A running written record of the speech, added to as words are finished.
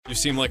You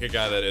seem like a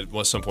guy that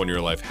at some point in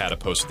your life had a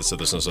poster that said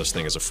there's no such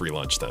thing as a free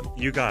lunch then.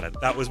 You got it.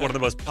 That was one of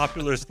the most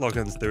popular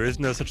slogans. There is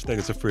no such thing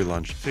as a free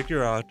lunch.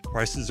 Figure out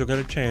prices are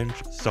going to change.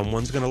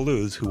 Someone's going to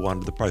lose who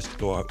wanted the price to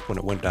go up when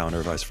it went down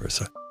or vice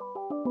versa.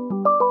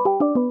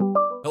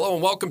 Hello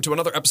and welcome to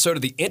another episode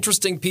of the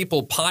Interesting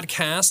People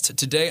podcast.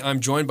 Today I'm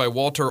joined by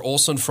Walter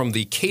Olson from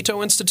the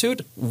Cato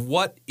Institute.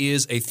 What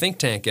is a think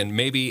tank and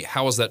maybe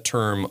how has that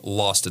term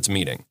lost its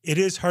meaning? It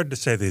is hard to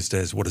say these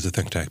days what is a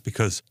think tank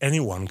because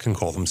anyone can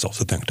call themselves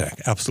a think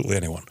tank, absolutely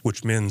anyone,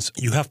 which means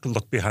you have to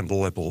look behind the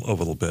label a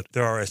little bit.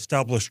 There are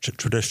established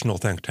traditional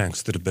think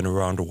tanks that have been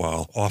around a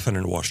while, often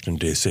in Washington,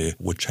 D.C.,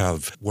 which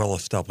have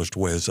well-established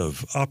ways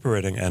of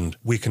operating, and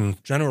we can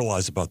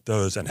generalize about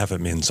those and have it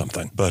mean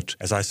something. But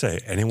as I say,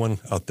 anyone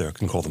out there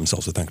can call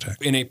themselves a think tank.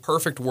 In a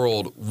perfect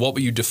world, what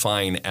would you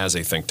define as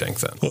a think tank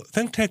then? Well,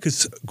 think tank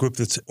is a group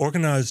that's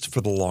organized for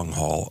the long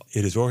haul.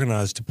 It is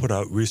organized to put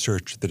out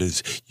research that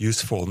is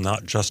useful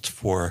not just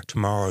for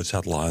tomorrow's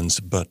headlines,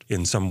 but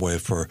in some way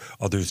for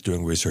others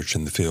doing research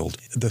in the field.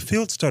 The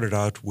field started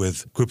out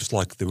with groups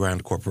like the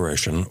Rand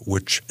Corporation,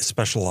 which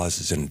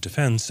specializes in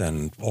defense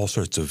and all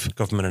sorts of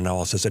government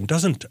analysis and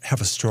doesn't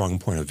have a strong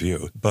point of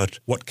view. But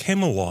what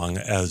came along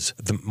as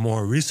the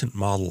more recent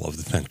model of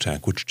the think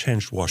tank, which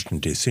changed Washington,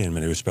 D.C. in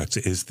many respects,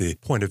 is the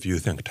point of view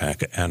think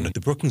tank. And the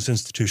Brookings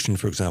Institution,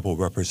 for example,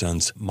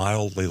 represents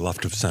mildly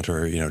left of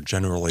center,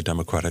 generally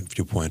democratic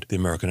viewpoint. The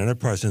American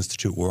Enterprise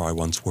Institute, where I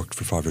once worked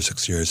for 5 or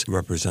 6 years,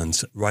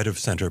 represents right of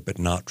center, but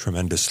not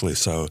tremendously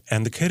so.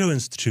 And the Cato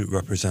Institute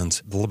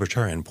represents the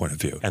libertarian point of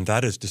view. And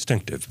that is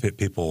distinctive.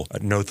 People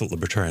know that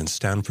libertarians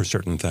stand for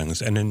certain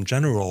things. And in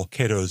general,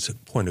 Cato's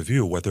point of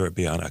view, whether it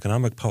be on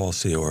economic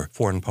policy or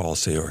foreign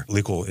policy or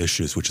legal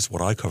issues, which is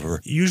what I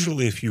cover,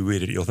 usually if you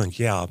read it, you'll think,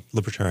 yeah,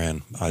 libertarian,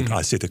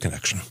 I see the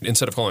connection.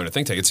 Instead of calling it a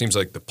think tank, it seems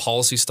like the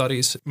policy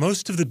studies.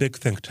 Most of the big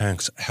think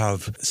tanks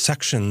have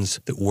sections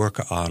that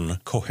work on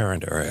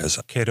coherent areas.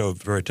 Cato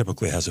very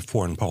typically has a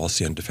foreign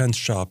policy and defense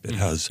shop. It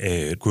has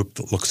a group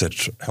that looks at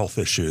health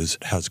issues.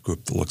 It has a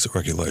group that looks at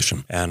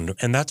regulation. And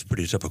that's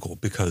pretty typical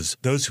because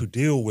those who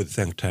deal with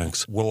think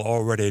tanks will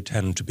already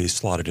tend to be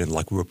slotted in,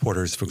 like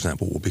reporters, for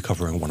example, will be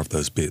covering one of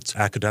those beats.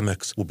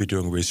 Academics will be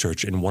doing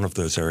research in one of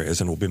those areas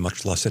and will be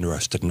much less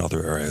interested in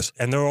other areas.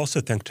 And there are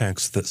also think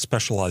tanks that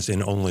specialize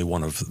in only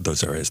one of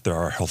those areas. There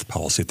are health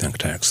policy think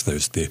tanks.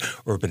 There's the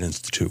Urban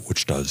Institute,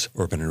 which does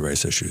urban and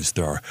race issues.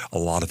 There are a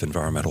lot of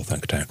environmental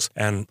think tanks.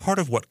 And part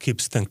of what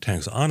keeps think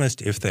tanks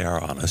honest, if they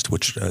are honest,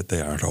 which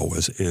they aren't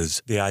always,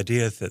 is the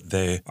idea that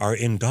they are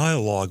in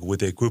dialogue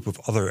with a group of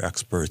other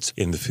experts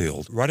in the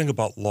field. Writing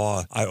about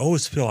law, I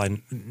always feel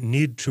I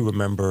need to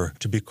remember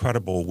to be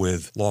credible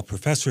with law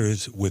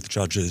professors, with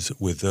judges,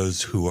 with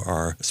those who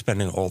are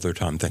spending all their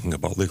time thinking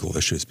about legal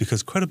issues,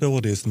 because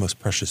credibility is the most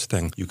precious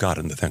thing you got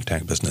in the think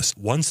tank business.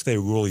 Once they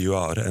rule you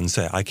out and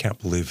say, I can't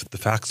believe the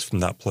facts from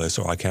that place,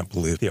 or I can't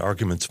believe the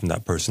arguments from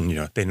that person,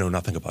 they know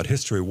nothing about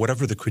history,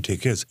 whatever the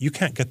critique is, you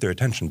can't get their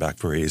attention back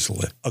very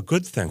easily. A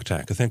good think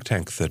tank, a think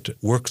tank that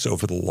works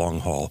over the long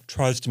haul,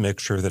 tries to make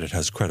sure that it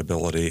has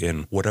credibility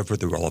in whatever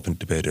the relevant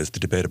debate is, the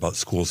debate about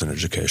schools and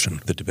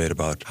education, the debate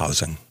about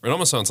housing. It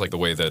almost sounds like the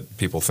way that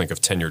people think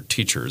of tenured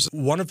teachers.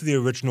 One of the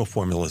original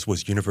formulas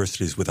was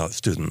universities without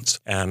students.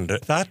 And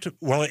that,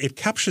 well, it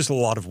captures a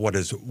lot of what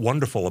is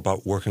wonderful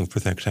about working for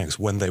think tanks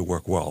when they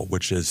work well,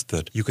 which is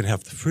that you can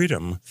have the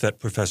freedom that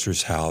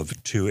professors have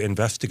to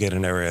investigate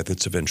an area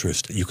that's of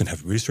interest. You can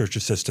have research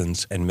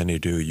assistants, and many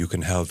do. You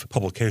can have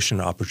publication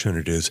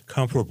opportunities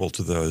comparable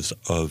to those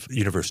of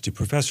university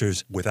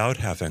professors without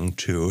having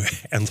to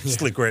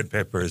endlessly grade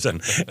papers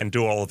and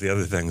do all of the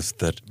other things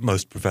that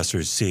most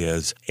professors see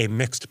as a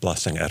mixed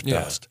blessing at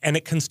best. And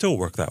it can still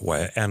work that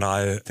way, and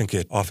I think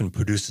it often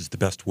produces the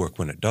best work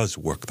when it does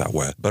work that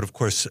way. But of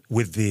course,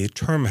 with the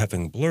term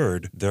having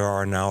blurred, there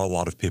are now a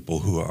lot of people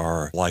who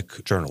are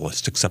like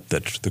journalists, except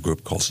that the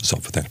group calls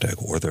itself a think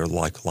tank, or they're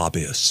like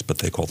lobbyists, but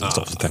they call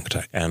themselves a think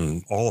tank.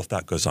 And all of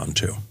that goes on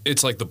too.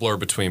 It's like the blur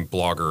between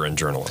blogger and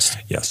journalist.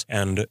 Yes.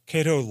 And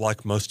Cato,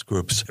 like most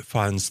groups,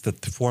 finds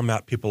that the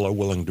format people are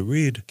willing to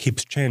read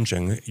keeps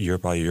changing year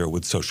by year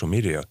with social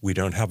media. We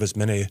don't have as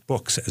many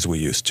books as we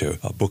used to.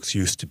 Books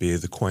used to be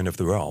the coin of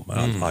the realm.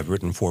 I've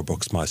written 4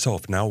 books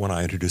myself. Now when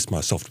I introduce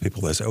myself to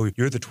people, they say, oh,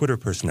 you're the Twitter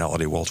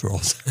personality, Walter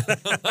Olson.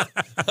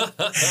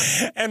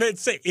 And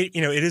it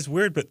is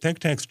weird, but think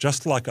tanks,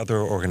 just like other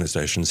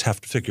organizations,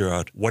 have to figure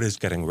out what is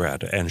getting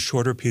read. And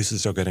shorter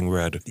pieces are getting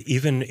read.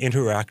 Even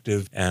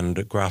interactive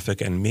and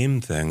graphic and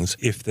meme things,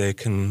 if they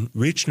can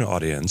reach an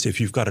audience, if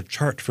you've got a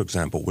chart, for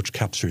example, which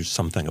captures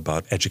something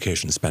about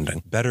education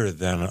spending better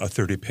than a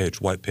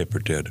 30-page white paper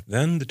did,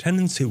 then the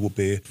tendency will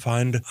be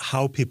find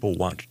how people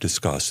want to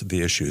discuss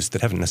the issues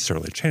that haven't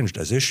necessarily changed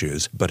as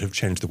issues, but have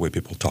changed the way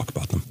people talk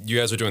about them. You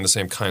guys are doing the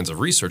same kinds of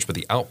research, but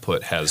the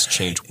output has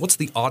changed. What's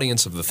the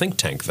audience of the think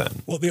tank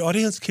then? Well, the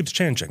audience keeps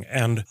changing.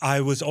 And I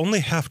was only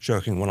half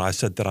joking when I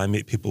said that I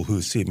meet people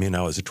who see me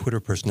now as a Twitter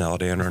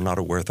personality and are not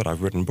aware that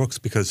I've written books,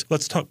 because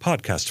let's talk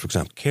podcasts, for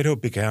example. Cato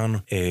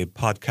began a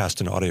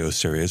podcast and audio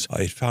series.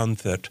 I found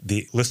that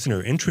the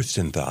listener interest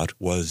in that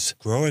was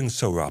growing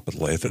so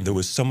rapidly that there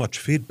was so much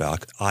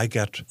feedback. I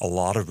get a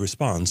lot of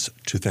response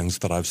to things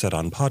that I've said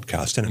on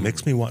podcasts, and it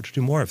makes me want to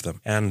do more of them.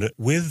 And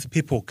with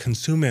people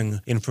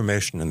consuming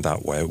information in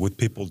that way, with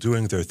people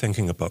doing their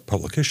thinking about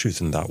public issues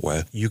in that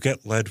way, you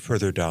get led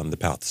further down the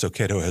path. So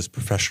Cato has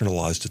professionalized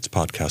its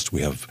podcast.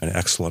 We have an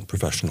excellent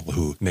professional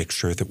who makes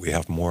sure that we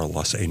have more or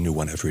less a new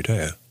one every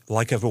day.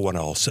 Like everyone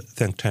else,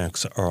 think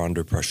tanks are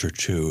under pressure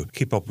to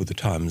keep up with the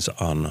times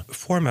on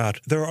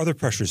format. There are other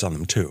pressures on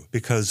them too,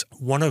 because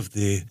one of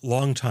the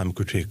longtime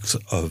critiques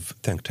of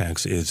think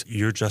tanks is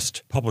you're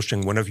just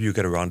publishing whenever you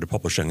get around to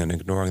publishing and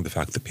ignoring the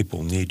fact that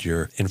people need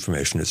your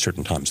information at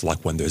certain times,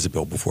 like when there's a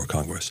bill before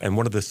Congress. And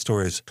one of the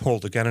stories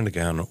told again and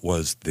again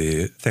was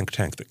the think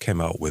tank that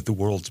came out with the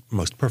world's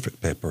most perfect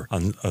paper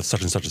on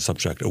such and such a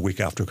subject a week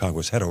after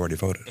Congress had already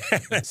voted.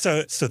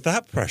 So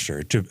that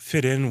pressure to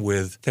fit in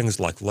with things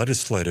like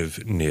legislative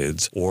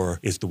needs, or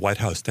is the White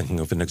House thinking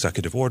of an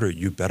executive order,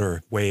 you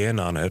better weigh in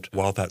on it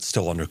while that's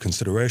still under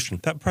consideration.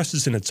 That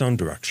presses in its own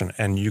direction,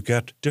 and you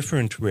get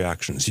different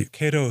reactions.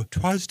 Cato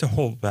tries to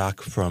hold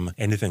back from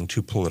anything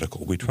too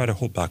political. We try to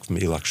hold back from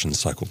election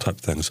cycle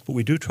type things, but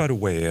we do try to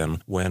weigh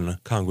in when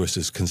Congress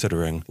is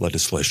considering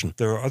legislation.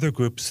 There are other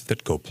groups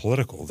that go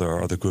political. There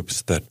are other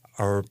groups that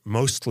are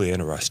mostly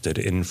interested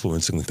in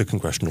influencing the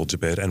congressional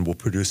debate and will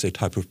produce a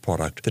type of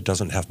product that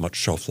doesn't have much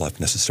shelf life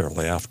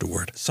necessarily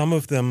afterward. Some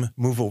of them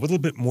move a little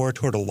bit more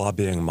toward a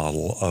lobbying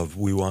model of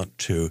we want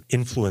to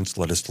influence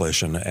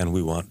legislation and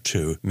we want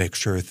to make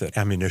sure that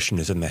ammunition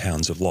is in the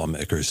hands of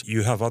lawmakers.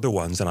 You have other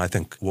ones, and I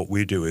think what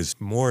we do is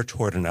more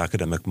toward an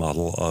academic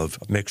model of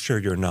make sure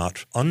you're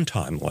not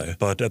untimely,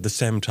 but at the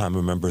same time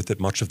remember that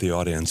much of the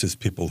audience is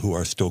people who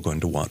are still going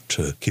to want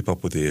to keep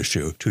up with the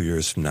issue 2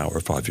 years from now or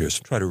 5 years.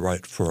 Try to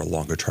write for a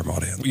longer-term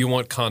audience. You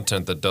want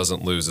content that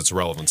doesn't lose its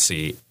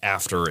relevancy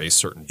after a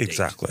certain date.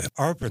 Exactly.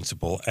 Our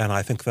principle, and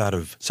I think that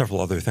of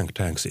several other think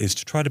tanks, is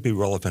to try to be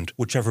relevant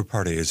whichever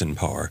party is in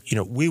power.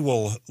 We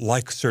will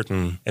like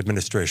certain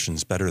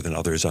administrations better than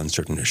others on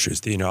certain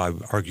issues.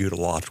 I've argued a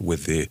lot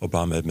with the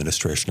Obama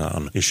administration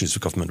on issues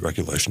of government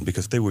regulation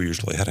because they were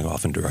usually heading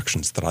off in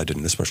directions that I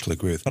didn't especially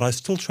agree with. But I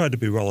still tried to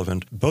be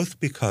relevant, both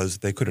because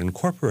they could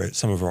incorporate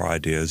some of our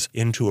ideas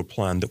into a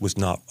plan that was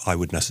not I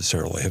would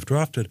necessarily have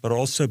drafted, but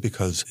also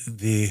because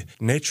the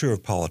nature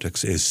of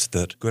politics is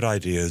that good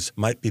ideas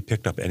might be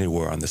picked up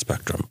anywhere on the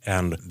spectrum.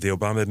 And the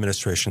Obama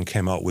administration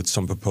came out with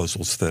some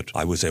proposals that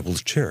I was able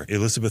to chair.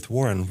 Elizabeth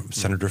Warren,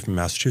 senator from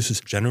Massachusetts,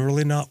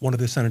 generally not one of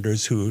the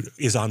senators who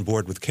is on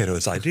board with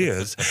Cato's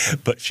ideas,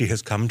 but she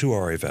has come to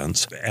our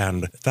events.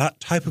 And that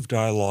type of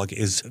dialogue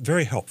is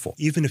very helpful,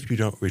 even if you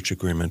don't reach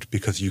agreement,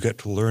 because you get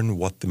to learn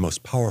what the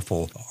most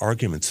powerful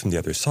arguments from the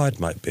other side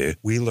might be.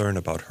 We learn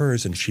about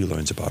hers and she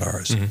learns about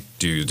ours. Mm-hmm.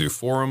 Do you do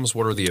forums?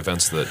 What are the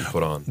events that you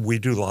put on? We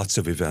do lots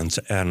of events,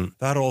 and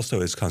that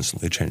also is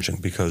constantly changing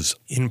because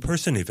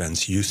in-person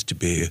events used to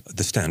be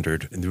the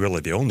standard and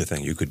really the only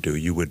thing you could do.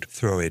 You would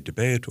throw a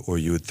debate or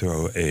you would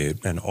throw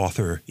an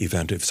author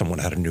event if someone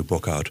had a new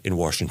book out in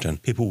Washington.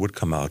 People would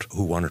come out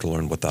who wanted to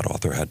learn what that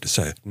author had to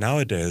say.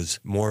 Nowadays,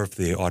 more of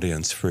the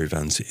audience for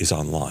events is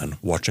online,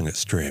 watching it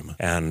stream,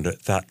 and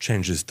that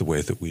changes the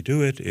way that we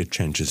do it. It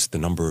changes the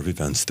number of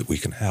events that we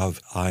can have.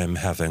 I am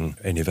having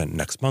an event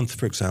next month,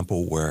 for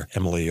example, where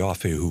Emily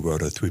Yoffe, who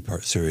wrote a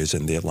 3-part series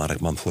in the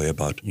Atlantic Monthly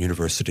about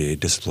university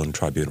discipline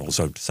tribunals.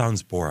 So it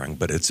sounds boring,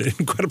 but it's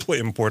incredibly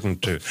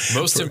important to...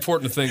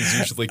 Important things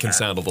usually can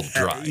sound a little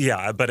dry.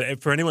 Yeah,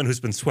 but for anyone who's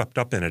been swept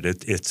up in it,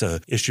 it's an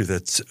issue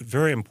that's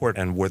very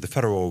important and where the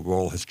federal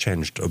role has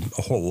changed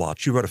a whole lot.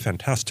 She wrote a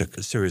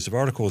fantastic series of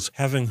articles,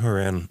 having her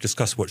in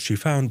discuss what she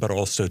found, but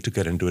also to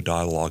get into a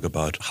dialogue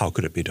about how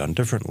could it be done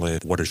differently,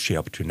 what is she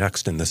up to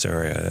next in this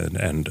area,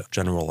 and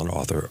general and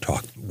author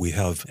talk. We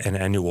have an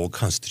annual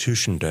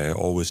Constitution Day,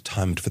 always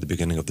timed for the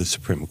beginning of the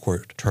Supreme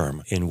Court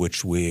term, in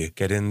which we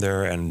get in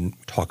there and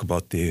talk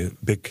about the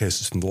big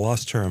cases from the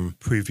last term,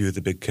 preview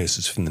the big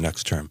cases from the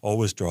next term.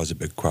 Always draws a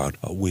big crowd.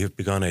 We have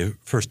begun a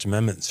First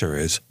Amendment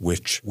series,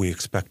 which we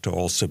expect to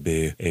also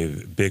be a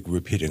big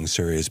repeating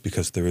series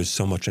because there is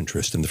so much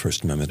interest in the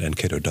First Amendment and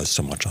Cato does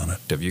so much on it.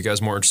 Have you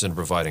guys more interested in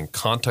providing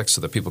context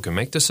so that people can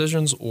make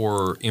decisions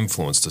or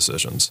influence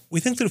decisions? We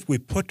think that if we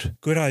put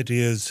good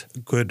ideas,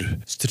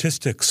 good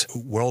statistics,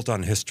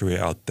 well-done history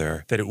out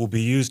there, that it will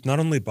be used not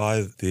only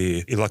by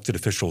the elected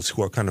officials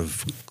who are kind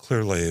of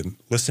clearly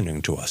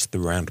listening to us, the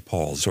Rand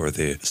Pauls or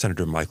the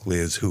Senator Mike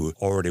Lees, who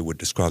already would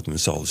describe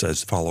themselves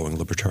as following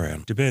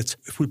libertarian debates.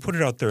 If we put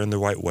it out there in the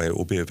right way, it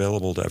will be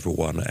available to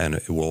everyone and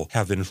it will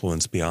have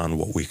influence beyond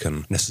what we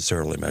can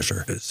necessarily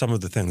measure. Some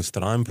of the things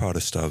that I'm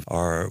proudest of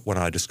are when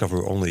I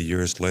discover only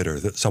years later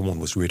that someone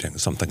was reading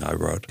something I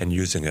wrote and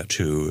using it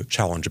to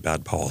challenge a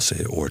bad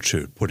policy or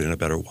to put in a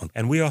better one.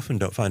 And we often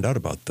don't find out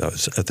about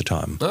those at the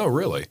time. Oh,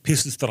 really?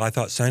 Pieces that I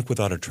thought sank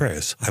without a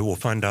trace, I will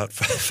find out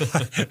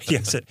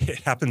Yes, it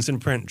happens in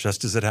print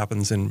just as it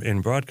happens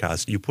in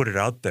broadcast. You put it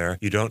out there,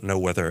 you don't know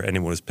whether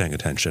anyone is paying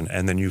attention,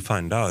 and then you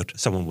find out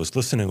someone was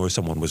listening or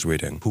someone was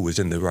reading who was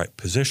in the right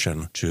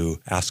position to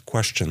ask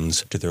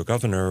questions to their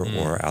governor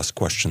or ask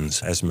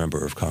questions as a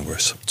member of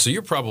Congress. So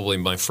you're probably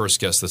my first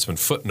guest that's been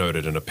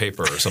footnoted in a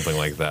paper or something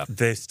like that.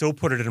 They still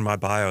put it in my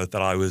bio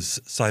that I was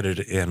cited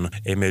in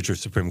a major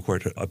Supreme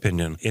Court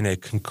opinion in a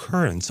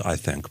concurrence, I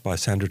think, by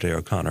Sandra Day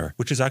O'Connor,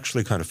 which is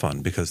actually kind of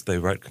fun because they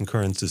write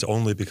concurrences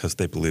only because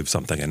they believe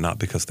something and not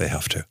because they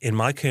have to. In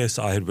my case,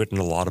 I had written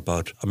a lot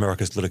about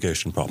America's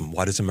litigation problem.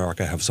 Why does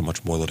America have so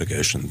much more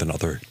litigation than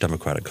other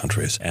democratic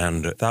countries?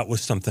 And that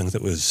was something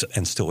that was,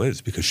 and still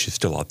is, because she's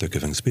still out there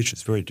giving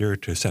speeches, very dear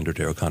to Sandra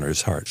Day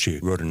O'Connor's heart. She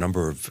wrote a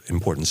number of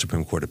important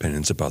Supreme Court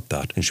opinions about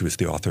that, and she was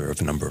the author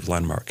of a number of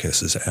landmark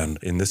cases. And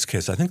in this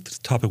case, I think the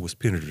topic was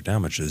punitive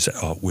damages,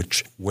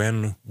 which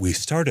when we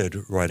started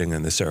writing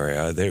in this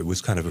area, it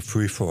was kind of a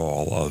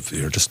free-for-all of,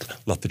 just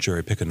let the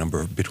jury pick a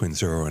number between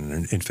 0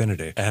 and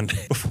infinity. And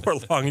before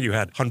long, you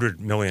had $100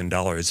 million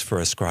for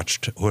a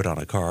scratched hood on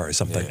a car or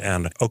something. Yeah.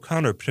 And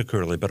O'Connor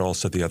particularly, but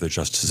also the other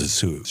justices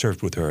who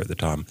served with her at the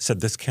time,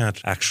 said this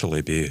can't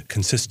actually be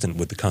consistent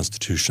with the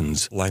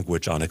Constitution's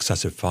language on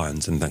excessive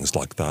fines and things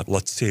like that.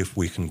 Let's see if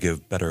we can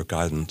give better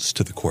guidance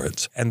to the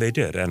courts. And they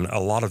did. And a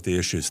lot of the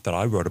issues that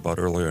I wrote about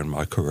earlier in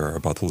my career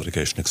about the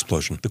litigation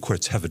explosion, the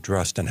courts have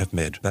addressed and have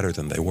made better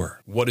than they were.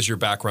 What is your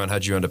background? How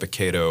did you end up at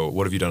Cato?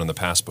 What have you done in the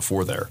past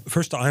before there?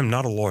 First, I am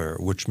not a lawyer,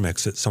 which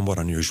makes it somewhat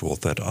unusual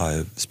that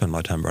I spend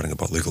my time writing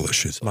about legal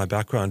issues. My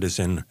background is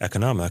in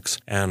economics,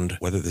 and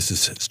whether this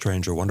is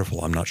strange or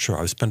wonderful, I'm not sure.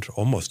 I've spent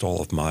almost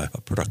all of my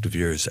productive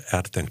years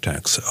at think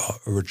tanks,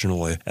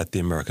 originally at the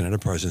American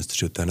Enterprise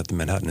Institute, then at the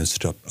Manhattan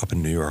Institute up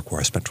in New York, where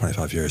I spent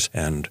 25 years,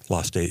 and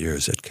last 8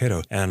 years at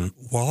Cato. And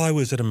while I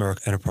was at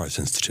American Enterprise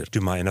Institute,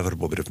 do my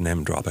inevitable bit of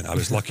name dropping, I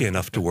was lucky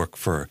enough to work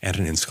for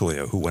Antonin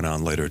Scalia, who went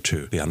on later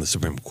to be on the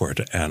Supreme Court,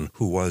 and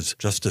who was,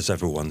 just as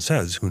everyone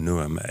says, who knew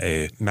him,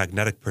 a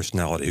magnetic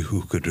personality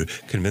who could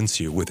convince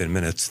you within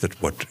minutes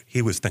that what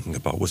he was thinking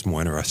about was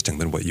more interesting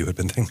than what you had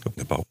been thinking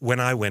about. When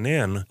I went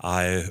in,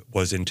 I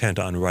was intent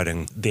on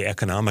writing the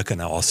economic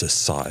analysis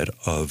side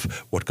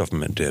of what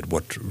government did,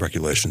 what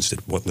regulations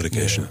did, what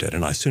litigation did,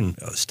 and I soon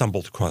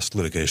stumbled across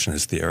litigation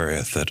as the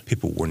area that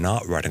people were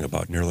not writing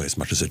about nearly as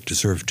much as it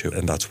deserved to,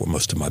 and that's what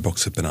most of my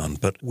books have been on.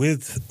 But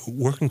with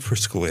working for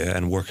Scalia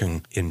and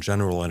working in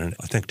general in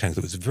a think tank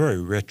that was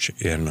very rich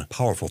in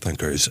powerful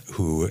thinkers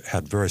who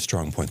had very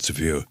strong points of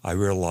view, I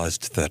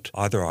realized that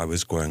either I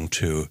was going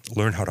to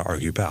learn how to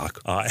argue back,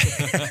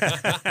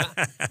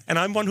 and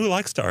I'm one who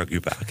likes to argue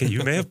back.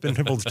 You may have been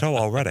able to tell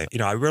already.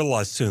 I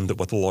realized soon that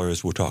what the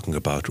lawyers were talking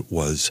about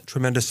was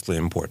tremendously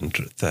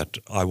important, that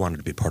I wanted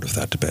to be part of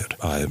that debate.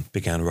 I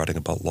began writing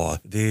about law.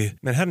 The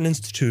Manhattan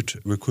Institute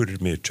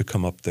recruited me to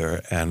come up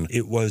there, and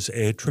it was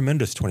a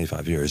tremendous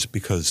 25 years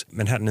because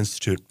Manhattan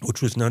Institute,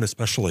 which was known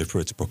especially for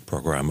its book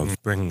program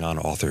of bringing on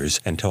authors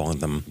and telling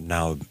them,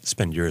 now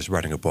spend years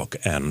writing a book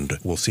and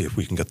we'll see if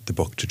we can get the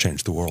book to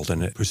change the world.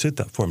 And it pursued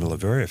that formula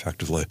very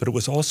effectively. But it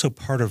was also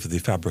part of the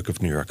fabric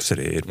of New York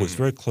City. It was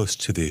very close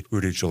to the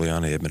Rudy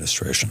Giuliani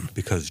administration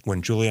because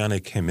when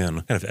Giuliani came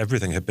in, kind of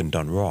everything had been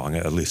done wrong,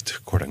 at least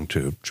according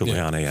to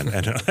Giuliani and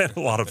a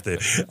lot of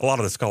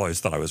the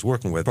scholars that I was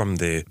working with, from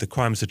the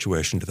crime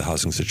situation to the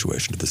housing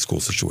situation to the school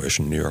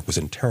situation. New York was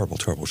in terrible,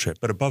 terrible shape.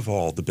 But above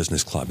all, the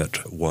business climate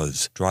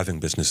was driving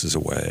businesses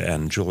away,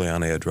 and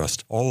Giuliani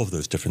addressed all of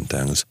those different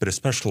things, but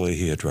especially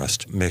he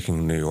addressed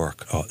making New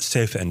York a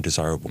safe and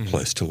desirable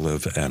place to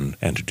live and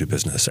to do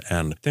business.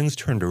 And things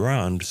turned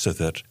around so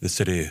that the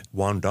city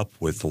wound up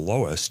with the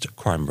lowest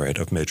crime rate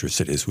of major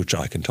cities, which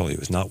I can tell you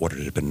is not what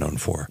it had been known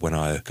for when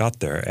I got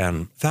there.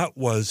 And that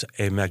was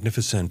a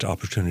magnificent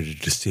opportunity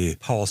to see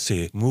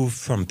policy move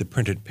from the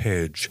printed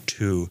page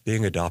to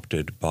being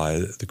adopted by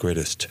the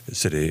greatest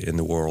city in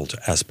the world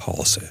as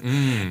policy.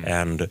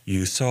 And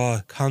you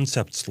saw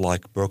concepts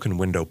like broken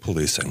window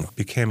policing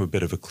became a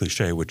bit of a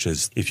cliche, which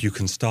is if you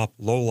can stop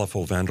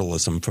low-level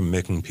vandalism from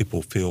making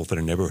people feel that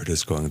a neighborhood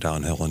is going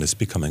downhill and is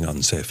becoming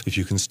unsafe, if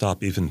you can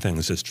stop even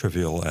things as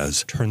trivial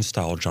as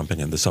turnstile jumping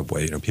in the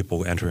subway,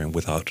 people entering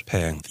without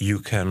paying, you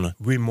can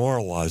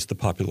remoralize the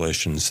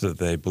population so that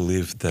they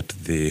believe that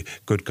the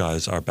good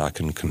guys are back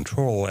in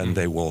control and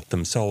they will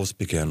themselves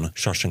begin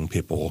shushing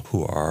people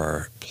who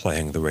are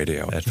playing the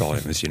radio at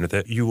volumes.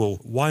 That you will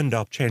wind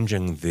up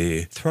changing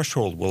the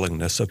threshold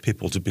willingness of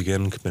people to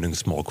begin committing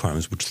small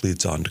crimes, which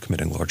leads on to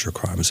committing larger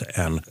crimes.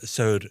 And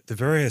so the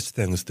various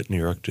things that New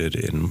York did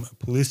in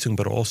policing,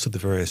 but also the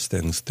various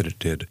things that it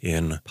did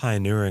in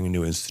pioneering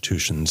new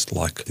institutions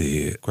like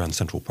the Grand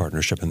Central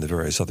Partnership and the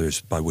various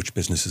others by which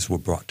businesses were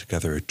brought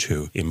together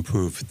to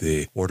improve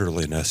the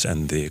orderliness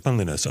and the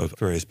cleanliness of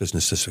various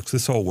business districts.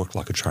 This all worked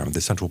like a charm,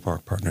 the Central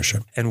Park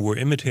Partnership, and were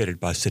imitated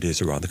by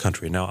cities around the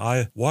country. Now,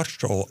 I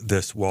watched all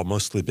this while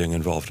mostly being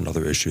involved in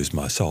other issues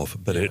myself,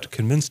 but it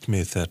convinced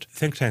me that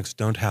think tanks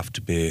don't have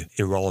to be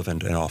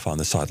irrelevant and off on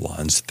the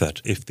sidelines,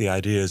 that if the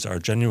ideas are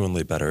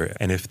genuinely better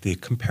and if the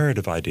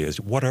comparative ideas,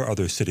 what are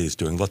other cities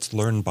doing? Let's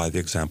learn by the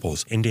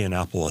examples.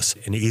 Indianapolis,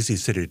 an easy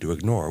city city to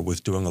ignore was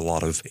doing a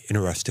lot of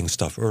interesting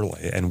stuff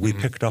early. And we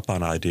picked up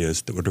on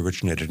ideas that would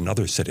originated in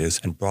other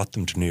cities and brought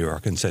them to New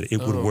York and said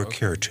it would work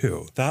here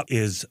too. That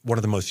is one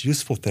of the most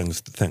useful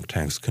things that think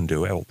tanks can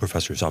do. Well,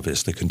 professors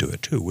obviously can do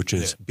it too, which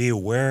is be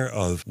aware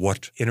of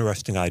what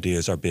interesting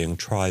ideas are being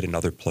tried in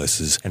other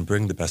places and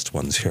bring the best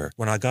ones here.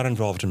 When I got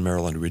involved in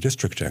Maryland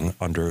redistricting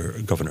under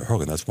Governor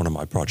Hogan, that's one of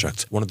my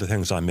projects, one of the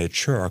things I made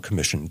sure our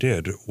commission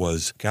did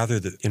was gather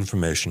the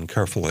information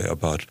carefully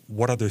about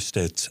what other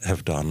states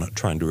have done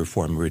trying to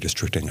reform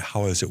redistricting,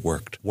 how has it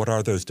worked, what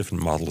are those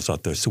different models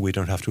out there, so we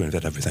don't have to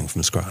invent everything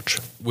from scratch.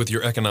 With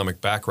your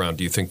economic background,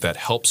 do you think that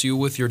helps you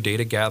with your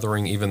data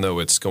gathering, even though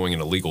it's going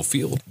in a legal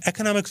field?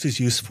 Economics is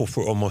useful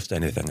for almost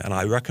anything, and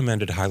I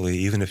recommend it highly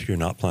even if you're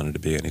not planning to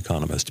be an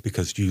economist,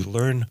 because you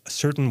learn a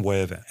certain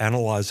way of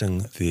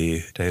analyzing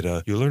the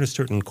data. You learn a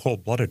certain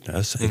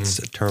cold-bloodedness. It's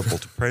terrible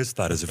to praise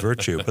that as a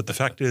virtue, but the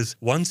fact is,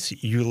 once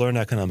you learn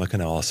economic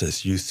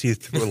analysis, you see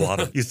through a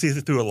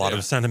lot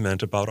of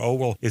sentiment about, oh,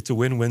 well, it's a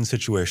win-win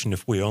situation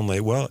if we only,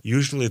 well,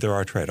 usually there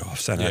are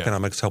trade-offs, and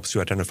economics helps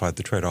you identify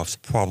the trade-offs.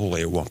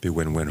 Probably it won't be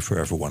win-win for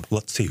everyone.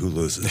 Let's see who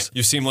loses.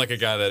 You seem like a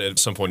guy that at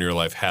some point in your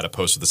life had a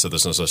poster that said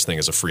there's no such thing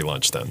as a free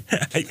lunch then.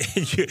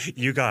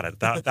 You got it.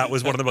 That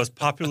was one of the most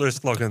popular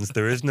slogans.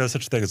 There is no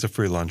such thing as a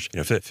free lunch.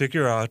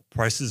 Figure out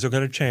prices are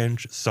going to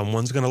change.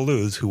 Someone's going to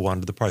lose who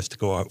wanted the price to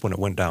go up when it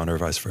went down or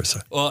vice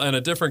versa. Well, and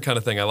a different kind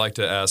of thing, I like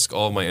to ask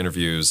all my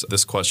interviews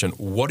this question.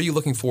 What are you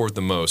looking forward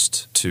the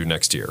most to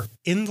next year?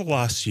 In the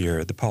last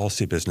year, the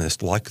policy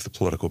business, like the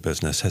political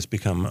business, has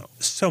become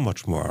so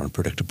much more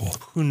unpredictable.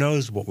 Who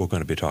knows what we're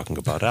going to be talking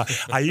about?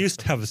 I used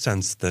to have a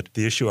sense that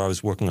the issue I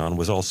was working on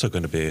was also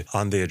going to be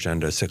on the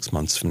agenda 6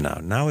 months from now.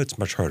 Now it's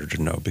much harder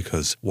to know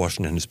because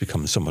Washington has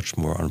become so much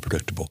more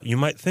unpredictable. You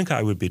might think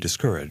I would be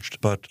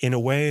discouraged, but in a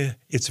way,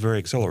 it's very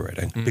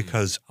exhilarating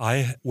because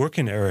I work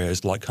in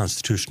areas like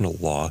constitutional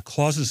law,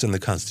 clauses in the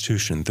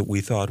Constitution that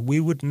we thought we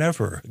would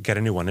never get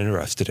anyone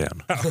interested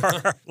in,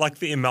 like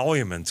the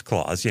emoluments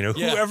clause.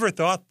 Whoever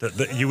thought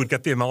that you would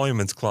get the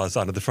emoluments clause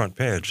onto the front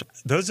page?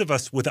 Those of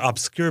us with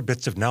obscure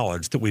bits of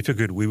knowledge that we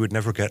figured we would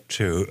never get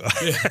to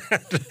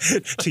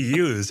to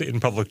use in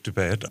public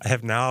debate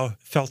have now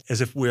felt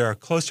as if we are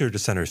closer to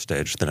center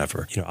stage than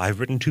ever. I've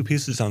written 2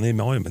 pieces on the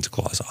emoluments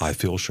clause. I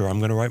feel sure I'm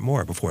going to write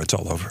more before it's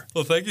all over.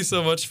 Well, thank you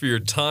so much for your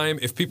time.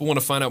 If people want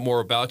to find out more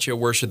about you,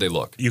 where should they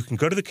look? You can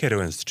go to the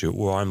Cato Institute,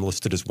 where I'm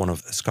listed as one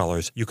of the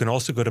scholars. You can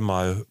also go to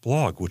my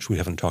blog, which we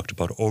haven't talked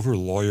about,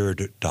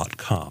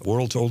 overlawyered.com,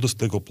 world's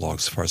oldest legal blog,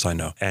 as far as I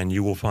know. And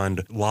you will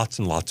find lots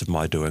and lots of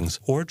my doings.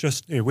 Or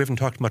just, we haven't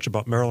talked much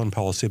about Maryland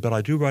policy, but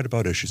I do write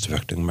about issues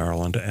affecting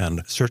Maryland.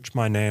 And search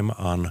my name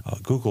on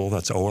Google,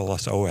 that's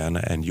OLSON,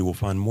 and you will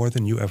find more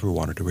than you ever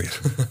wanted to read.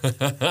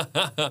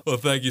 Well,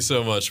 thank you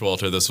so much,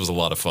 Walter. This was a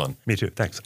lot of fun. Me too. Thanks.